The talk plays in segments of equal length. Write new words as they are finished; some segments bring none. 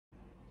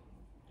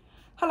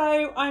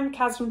Hello, I'm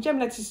Kaz from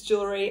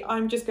Jewellery.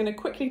 I'm just going to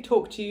quickly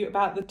talk to you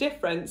about the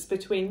difference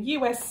between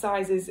US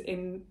sizes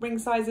in ring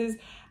sizes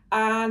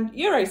and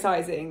Euro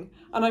sizing.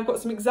 And I've got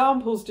some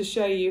examples to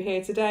show you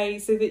here today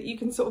so that you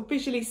can sort of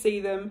visually see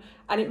them,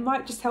 and it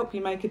might just help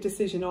you make a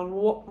decision on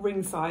what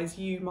ring size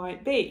you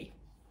might be.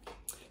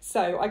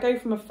 So I go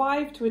from a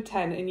 5 to a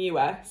 10 in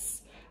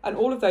US, and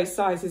all of those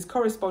sizes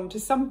correspond to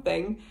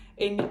something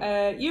in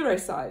Euro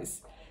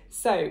size.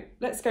 So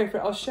let's go for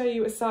it. I'll show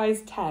you a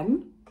size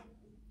 10.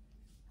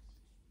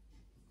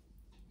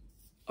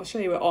 I'll show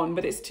you it on,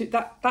 but it's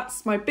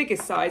that's my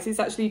biggest size. It's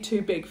actually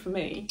too big for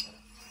me.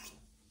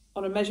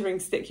 On a measuring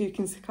stick, you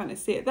can kind of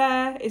see it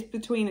there. It's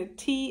between a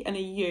T and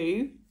a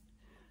U.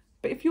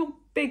 But if you're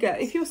bigger,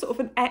 if you're sort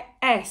of an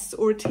S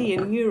or a T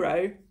in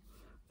Euro,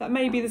 that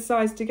may be the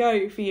size to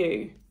go for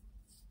you.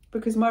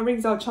 Because my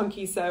rings are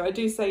chunky, so I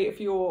do say if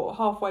you're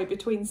halfway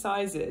between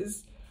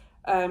sizes,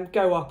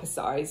 go up a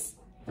size.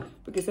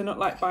 Because they're not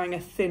like buying a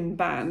thin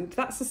band.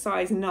 That's a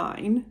size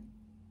 9.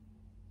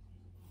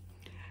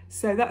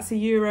 So that's a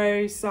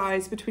Euro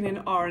size between an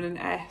R and an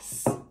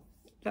S.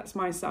 That's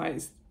my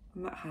size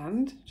on that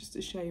hand, just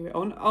to show you it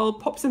on. I'll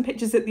pop some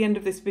pictures at the end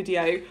of this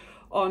video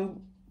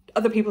on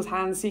other people's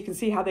hands so you can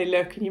see how they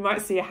look, and you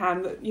might see a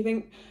hand that you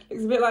think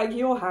looks a bit like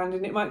your hand,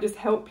 and it might just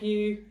help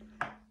you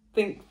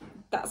think,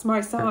 that's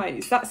my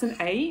size. That's an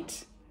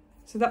 8.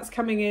 So that's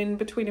coming in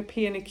between a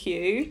P and a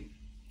Q.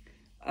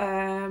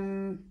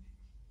 Yeah,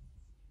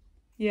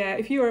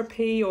 if you're a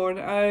P or an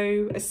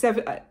O,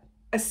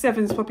 a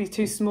 7's probably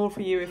too small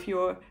for you if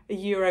you're a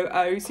Euro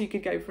O, so you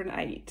could go for an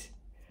 8.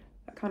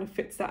 That kind of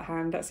fits that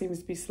hand. That seems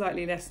to be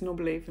slightly less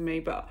knobbly for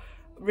me, but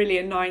really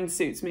a 9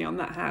 suits me on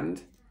that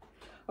hand.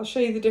 I'll show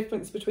you the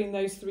difference between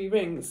those 3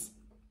 rings,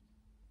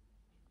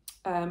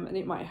 and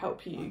it might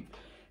help you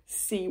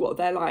see what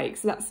they're like.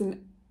 So that's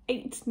an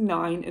 8,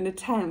 9 and a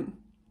 10.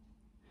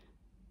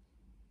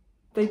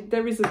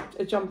 There is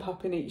a jump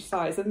up in each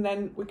size, and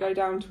then we go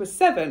down to a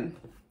 7.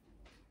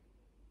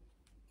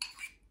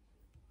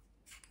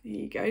 There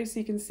you go, so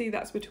you can see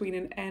that's between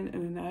an N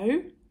and an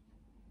O.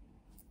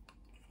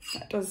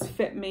 That does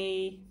fit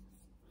me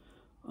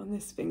on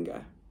this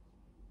finger.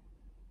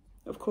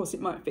 Of course, it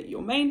might fit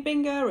your main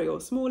finger or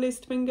your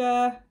smallest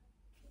finger.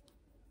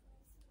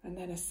 And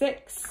then a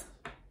 6.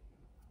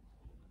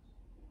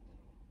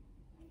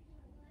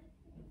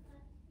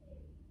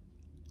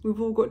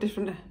 We've all got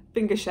different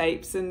finger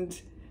shapes,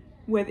 and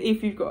whether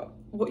if you've got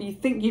what you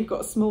think you've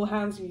got small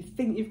hands or you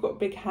think you've got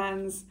big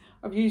hands,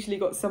 I've usually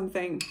got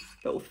something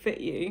that will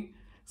fit you.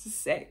 It's a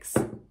 6.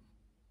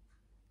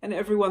 And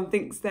everyone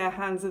thinks their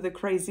hands are the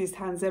craziest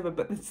hands ever,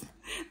 but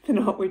they're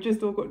not. We've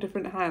just all got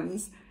different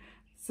hands.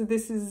 So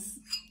this is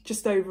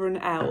just over an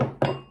L.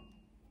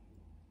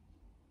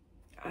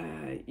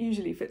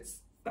 Usually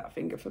fits that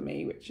finger for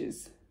me, which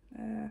is,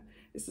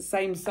 it's the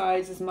same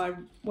size as my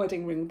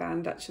wedding ring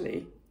band,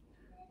 actually.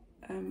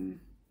 There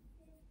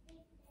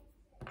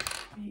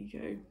you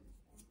go.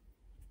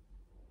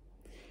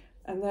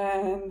 And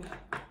then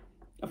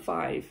a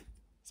 5.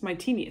 It's my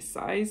teeniest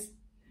size.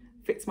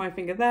 Fits my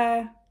finger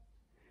there.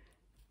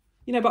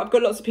 You know, but I've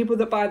got lots of people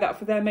that buy that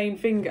for their main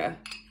finger,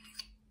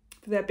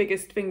 for their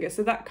biggest finger.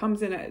 So that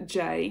comes in at a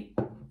J.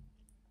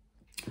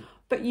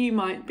 But you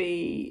might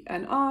be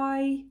an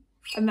I,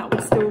 and that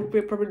would still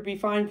probably be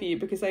fine for you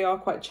because they are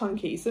quite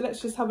chunky. So let's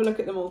just have a look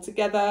at them all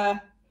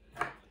together.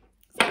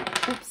 So,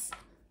 oops.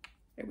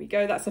 There we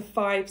go. That's a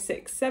 5,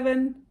 6,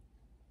 7.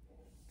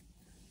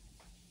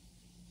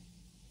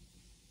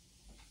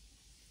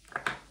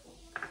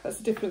 That's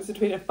the difference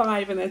between a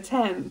 5 and a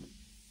 10.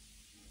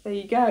 There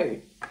you go.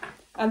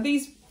 And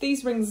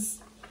these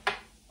rings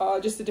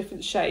are just a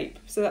different shape.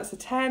 So that's a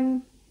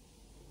 10.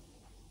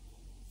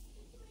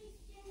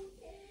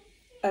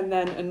 And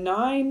then a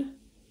 9.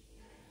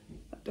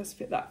 That does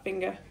fit that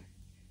finger.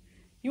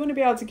 You want to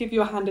be able to give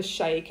your hand a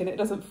shake and it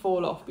doesn't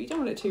fall off, but you don't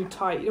want it too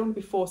tight. You don't want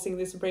to be forcing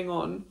this ring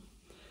on.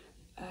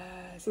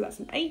 So that's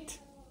an 8.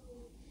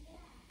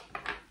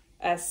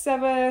 A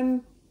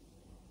 7.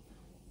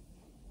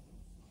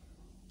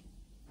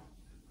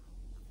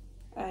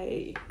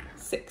 A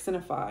 6 and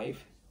a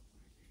 5.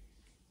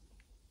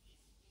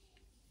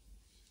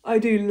 I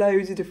do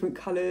loads of different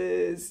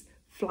colours,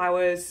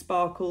 flowers,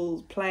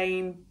 sparkles,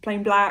 plain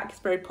black. It's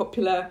very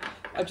popular.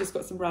 I've just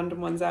got some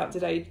random ones out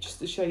today just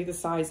to show you the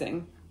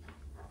sizing.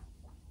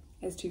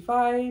 There's 2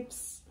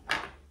 5s.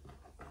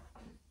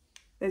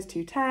 There's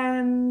 2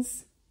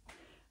 10s.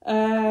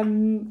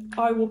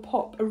 I will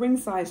pop a ring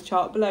size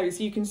chart below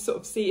so you can sort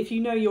of see, if you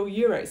know your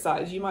Euro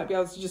size, you might be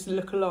able to just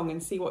look along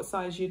and see what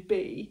size you'd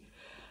be.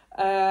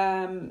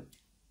 And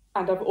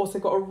I've also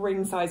got a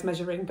ring size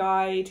measuring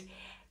guide.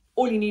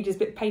 All you need is a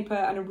bit of paper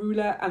and a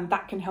ruler, and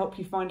that can help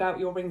you find out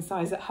your ring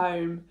size at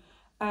home.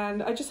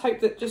 And I just hope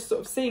that just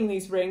sort of seeing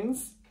these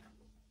rings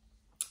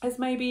has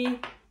maybe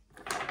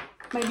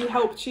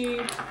helped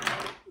you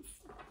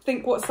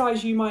think what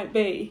size you might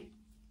be.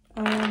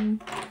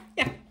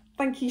 Yeah,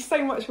 thank you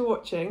so much for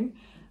watching.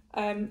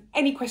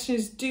 Any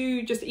questions,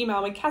 do just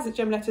email me,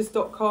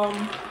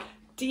 kaz@gemletters.com.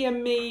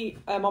 DM me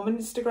on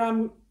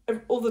Instagram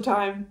all the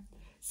time.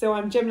 So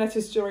I'm Gem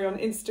Letters Jewellery on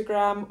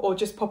Instagram, or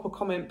just pop a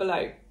comment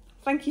below.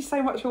 Thank you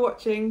so much for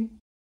watching.